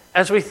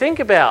 as we think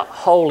about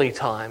holy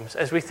times,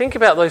 as we think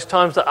about those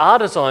times that are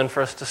designed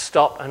for us to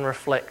stop and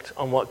reflect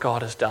on what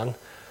God has done,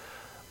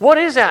 what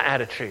is our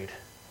attitude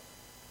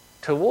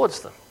towards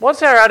them?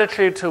 What's our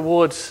attitude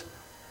towards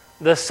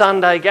the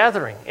Sunday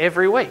gathering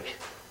every week?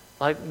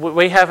 Like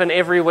we have an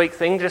every week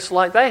thing just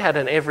like they had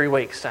an every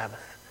week Sabbath.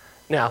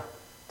 Now,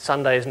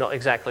 Sunday is not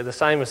exactly the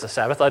same as the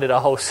Sabbath. I did a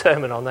whole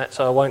sermon on that,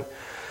 so I won't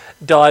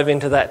dive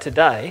into that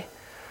today.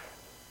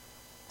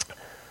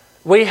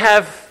 We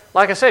have,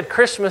 like I said,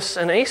 Christmas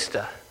and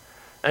Easter.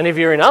 And if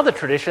you're in other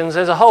traditions,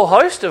 there's a whole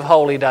host of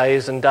holy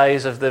days and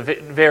days of the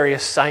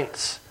various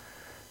saints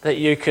that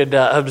you could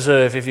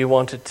observe if you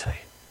wanted to.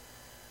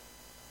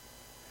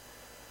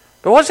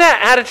 But what's our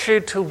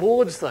attitude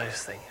towards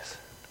those things?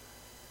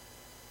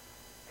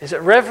 Is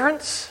it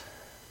reverence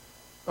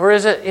or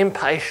is it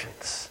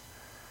impatience?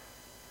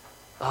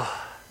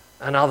 Oh,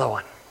 another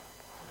one.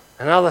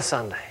 Another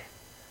Sunday.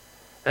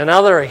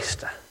 Another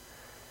Easter.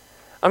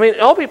 I mean,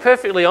 I'll be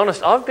perfectly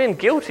honest, I've been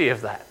guilty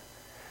of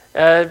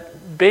that.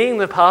 Being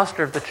the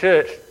pastor of the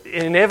church,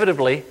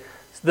 inevitably,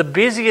 the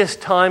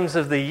busiest times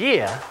of the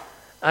year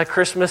are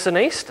Christmas and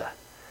Easter.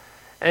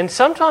 And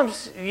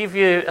sometimes if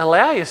you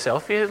allow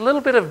yourself, a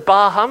little bit of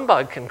bar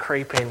humbug can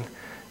creep in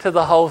to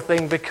the whole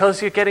thing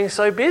because you're getting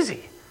so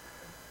busy.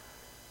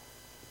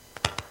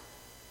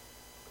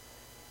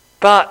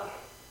 But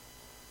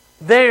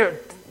the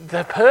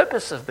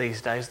purpose of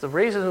these days, the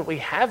reason that we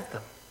have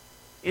them,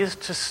 is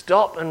to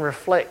stop and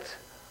reflect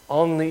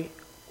on the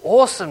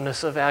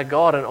awesomeness of our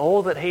God and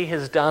all that He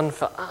has done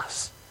for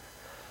us.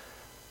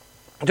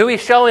 Do we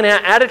show in our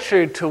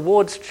attitude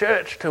towards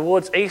church,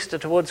 towards Easter,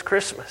 towards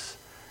Christmas,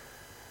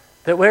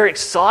 that we're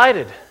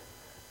excited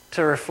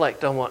to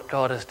reflect on what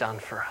God has done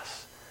for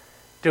us?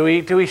 Do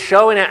we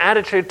show in our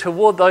attitude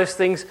toward those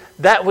things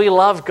that we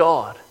love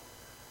God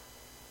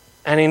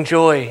and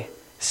enjoy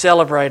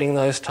celebrating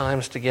those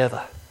times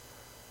together?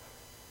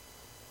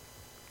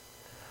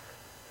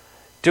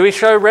 Do we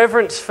show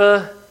reverence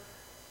for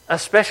a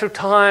special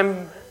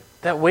time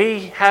that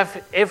we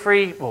have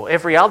every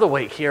other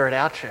week here at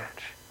our church?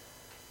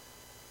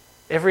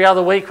 Every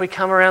other week we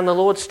come around the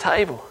Lord's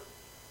table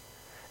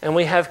and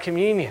we have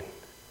communion.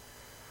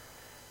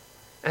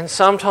 And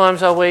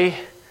sometimes are we,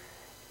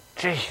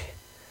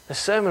 the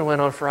sermon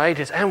went on for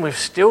ages and we've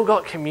still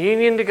got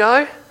communion to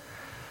go?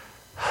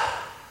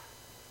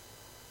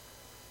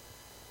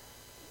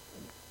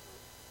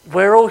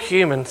 We're all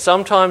human.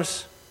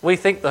 Sometimes we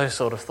think those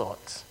sort of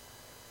thoughts.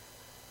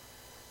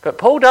 But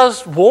Paul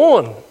does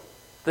warn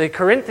the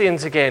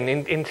Corinthians again.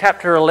 In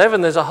chapter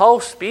 11, there's a whole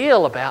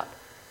spiel about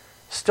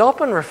stop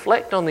and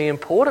reflect on the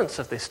importance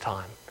of this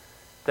time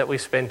that we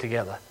spend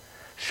together.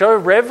 Show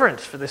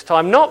reverence for this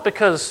time, not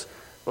because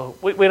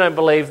we don't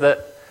believe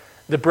that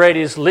the bread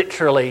is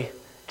literally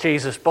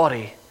Jesus'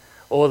 body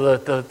or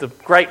the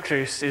grape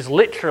juice is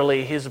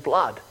literally His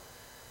blood.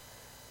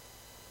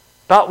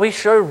 But we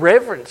show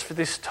reverence for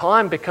this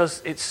time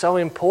because it's so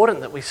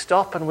important that we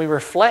stop and we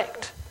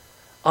reflect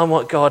on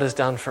what God has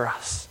done for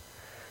us.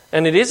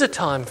 And it is a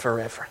time for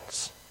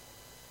reverence.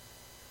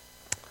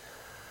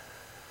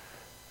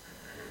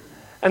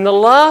 And the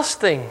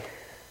last thing,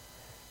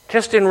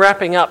 just in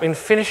wrapping up, in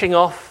finishing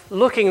off,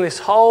 looking this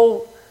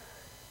whole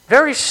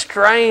very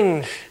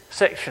strange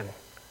section.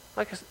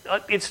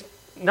 It's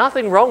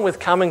nothing wrong with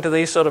coming to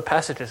these sort of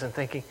passages and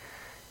thinking,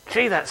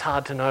 gee, that's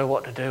hard to know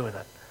what to do with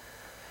it.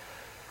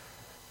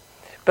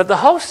 But the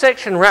whole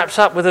section wraps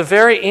up with a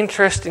very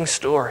interesting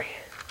story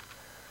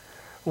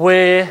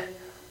where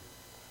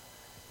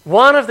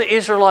one of the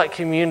Israelite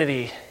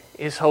community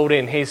is hauled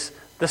in. He's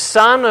the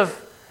son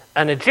of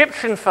an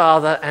Egyptian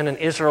father and an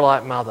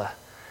Israelite mother.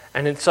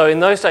 And so in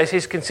those days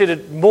he's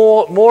considered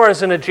more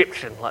as an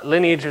Egyptian, like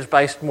lineage is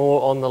based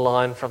more on the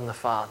line from the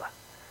father.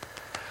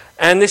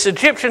 And this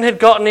Egyptian had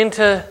gotten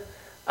into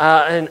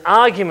an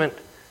argument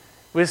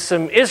with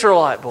some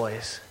Israelite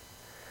boys,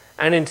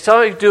 and in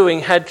so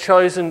doing had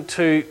chosen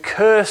to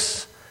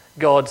curse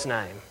God's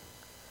name,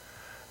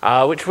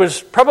 which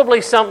was probably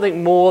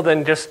something more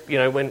than just,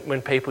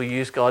 when people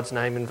use God's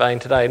name in vain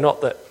today. Not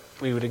that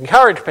we would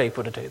encourage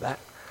people to do that,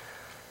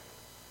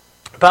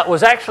 but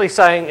was actually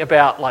saying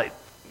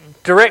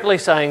directly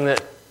saying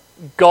that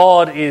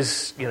God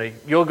is,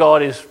 your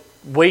God is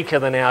weaker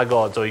than our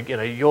gods, or,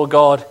 your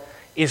God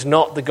is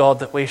not the God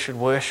that we should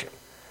worship.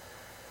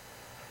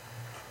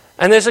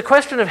 And there's a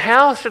question of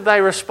how should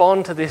they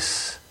respond to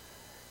this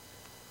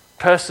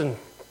person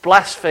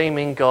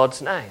blaspheming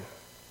God's name.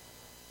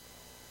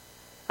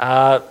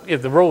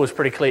 The rule was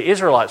pretty clear.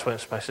 Israelites weren't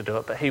supposed to do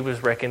it, but he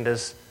was reckoned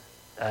as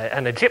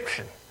an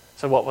Egyptian.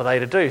 So what were they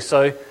to do?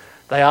 So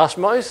they asked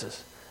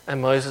Moses,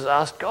 and Moses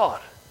asked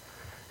God.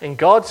 And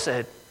God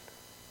said,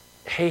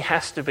 he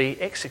has to be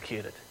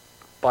executed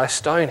by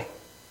stoning.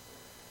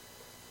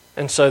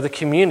 And so the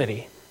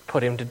community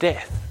put him to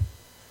death.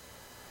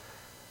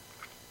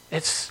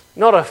 It's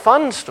not a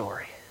fun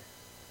story.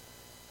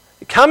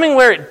 Coming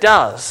where it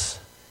does,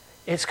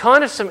 it's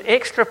kind of some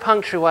extra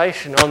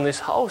punctuation on this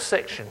whole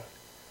section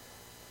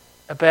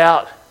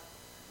about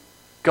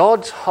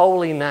God's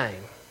holy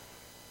name.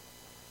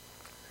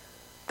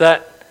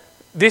 That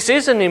this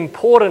is an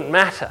important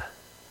matter,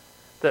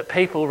 that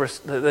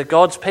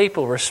God's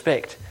people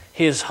respect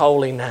his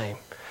holy name.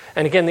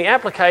 And again, the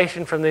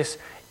application from this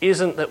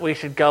isn't that we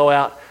should go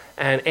out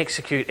and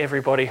execute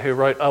everybody who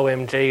wrote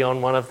OMG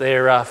on one of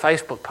their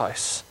Facebook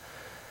posts.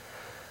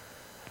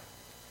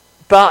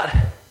 But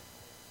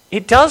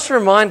it does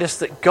remind us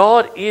that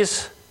God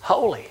is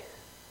holy.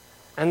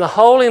 And the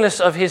holiness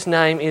of his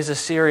name is a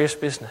serious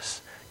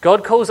business.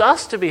 God calls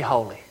us to be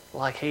holy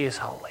like he is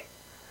holy.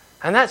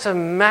 And that's a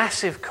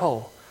massive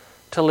call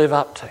to live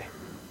up to.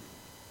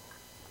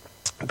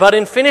 But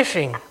in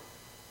finishing,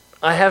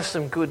 I have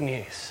some good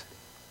news.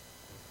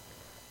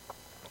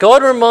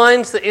 God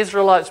reminds the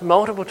Israelites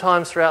multiple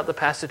times throughout the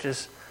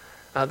passages,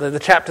 the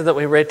chapter that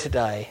we read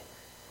today,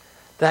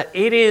 that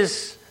it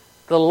is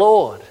the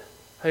Lord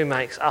who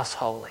makes us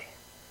holy.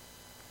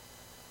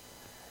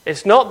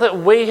 It's not that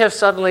we have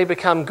suddenly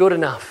become good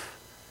enough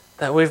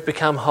that we've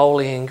become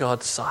holy in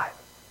God's sight.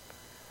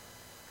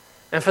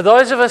 And for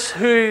those of us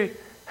who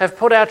have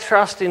put our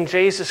trust in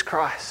Jesus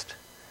Christ,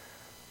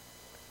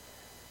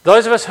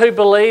 those of us who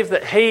believe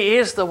that he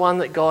is the one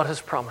that God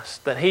has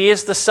promised, that he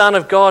is the Son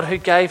of God who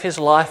gave his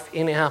life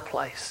in our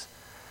place,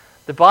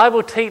 the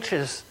Bible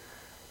teaches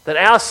that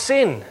our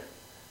sin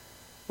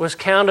was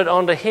counted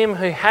onto him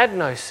who had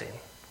no sin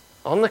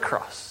on the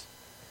cross,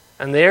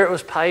 and there it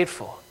was paid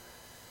for,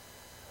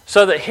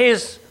 so that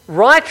his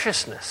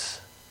righteousness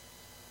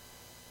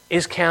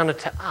is counted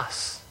to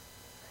us.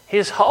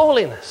 His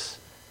holiness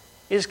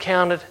is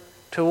counted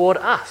toward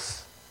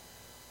us.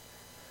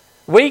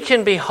 We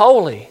can be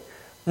holy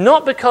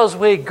not because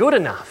we're good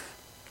enough,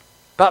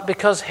 but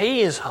because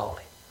he is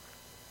holy.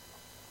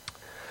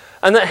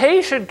 And that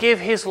he should give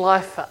his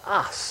life for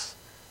us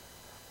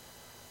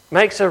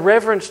makes a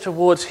reverence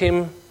towards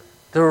him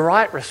the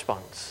right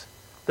response,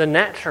 the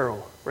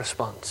natural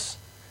response.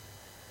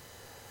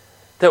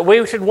 That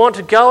we should want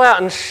to go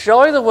out and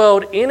show the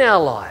world in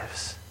our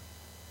lives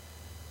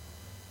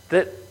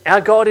that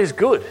our God is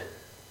good,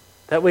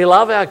 that we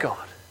love our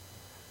God,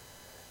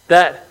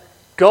 that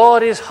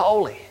God is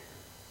holy,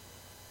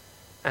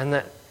 and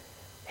that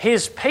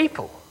his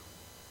people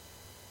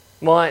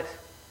might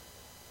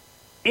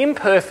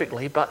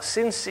imperfectly but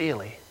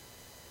sincerely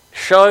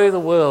show the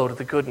world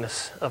the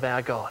goodness of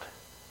our God.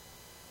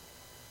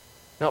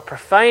 Not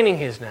profaning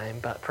his name,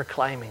 but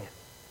proclaiming it.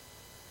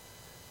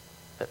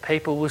 That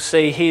people will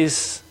see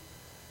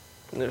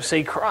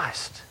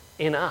Christ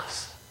in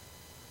us.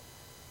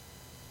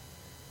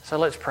 So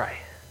let's pray.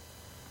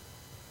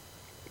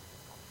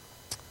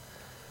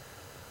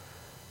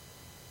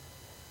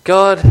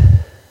 God,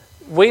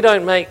 we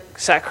don't make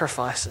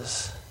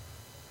sacrifices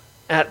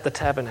at the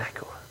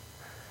tabernacle.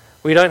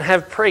 We don't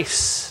have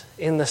priests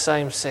in the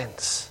same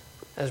sense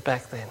as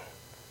back then.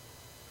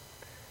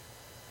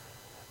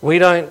 We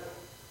don't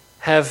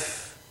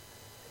have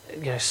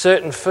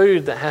certain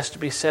food that has to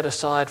be set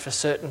aside for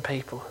certain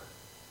people.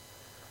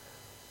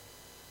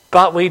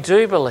 But we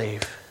do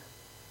believe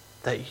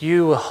that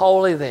you were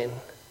holy then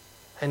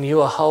and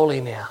you are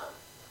holy now.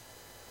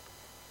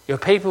 Your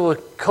people were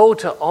called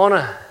to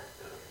honour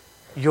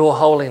your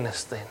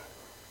holiness then,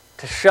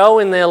 to show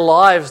in their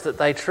lives that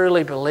they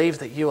truly believe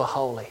that you are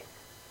holy.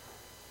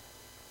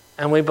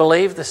 And we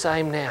believe the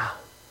same now.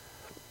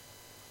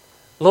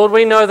 Lord,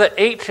 we know that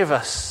each of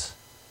us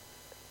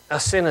are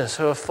sinners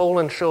who have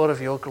fallen short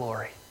of your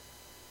glory.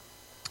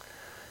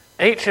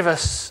 Each of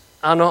us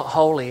are not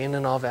holy in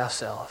and of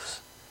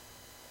ourselves.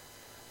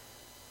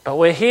 But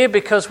we're here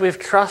because we've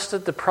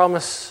trusted the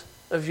promise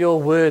of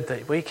your word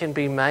that we can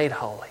be made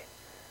holy,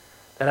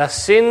 that our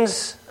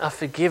sins are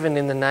forgiven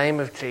in the name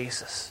of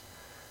Jesus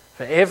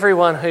for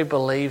everyone who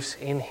believes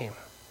in him.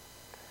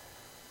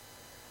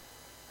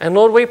 And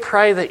Lord, we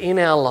pray that in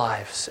our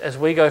lives, as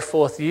we go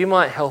forth, you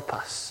might help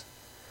us.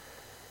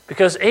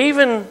 Because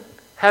even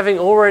having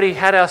already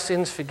had our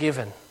sins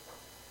forgiven,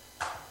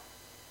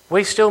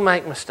 we still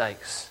make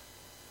mistakes.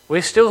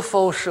 We still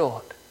fall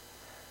short.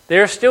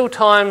 There are still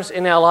times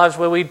in our lives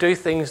where we do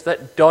things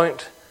that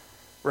don't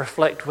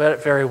reflect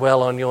very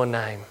well on your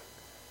name.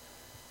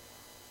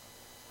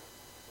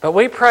 But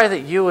we pray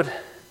that you would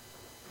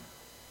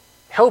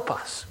help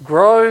us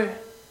grow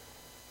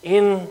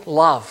in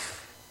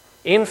love,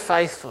 in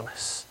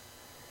faithfulness,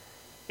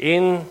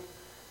 in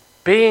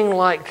being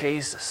like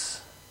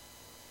Jesus.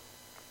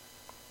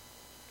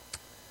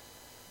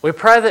 We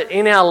pray that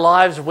in our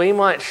lives we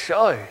might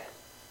show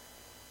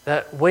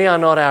that we are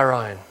not our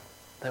own,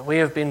 that we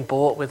have been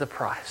bought with a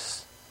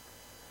price.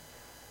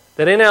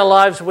 That in our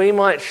lives we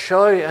might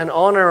show an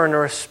honour and a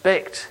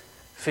respect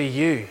for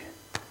you.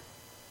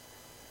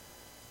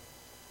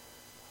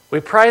 We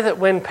pray that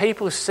when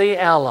people see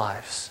our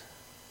lives,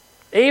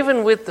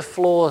 even with the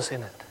flaws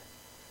in it,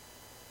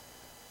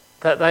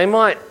 that they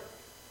might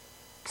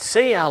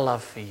see our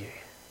love for you.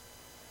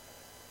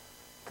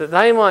 That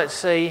they might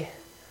see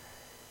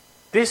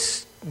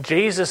this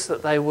Jesus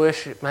that they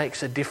worship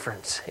makes a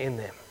difference in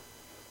them.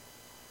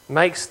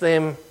 Makes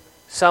them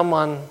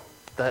someone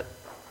that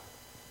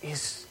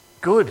is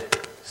good,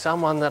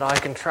 someone that I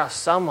can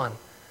trust, someone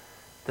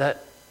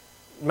that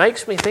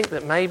makes me think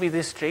that maybe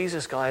this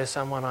Jesus guy is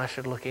someone I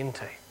should look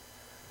into.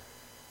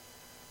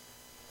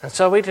 And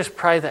so we just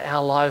pray that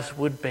our lives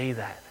would be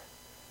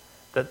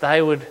that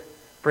they would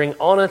bring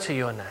honour to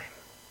your name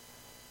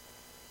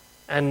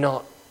and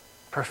not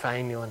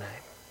profane your name.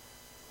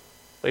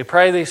 We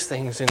pray these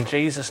things in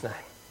Jesus' name.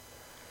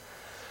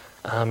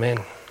 Amen.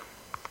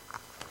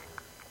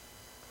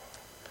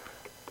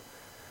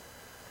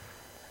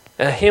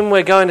 A hymn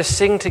we're going to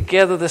sing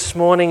together this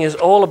morning is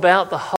all about the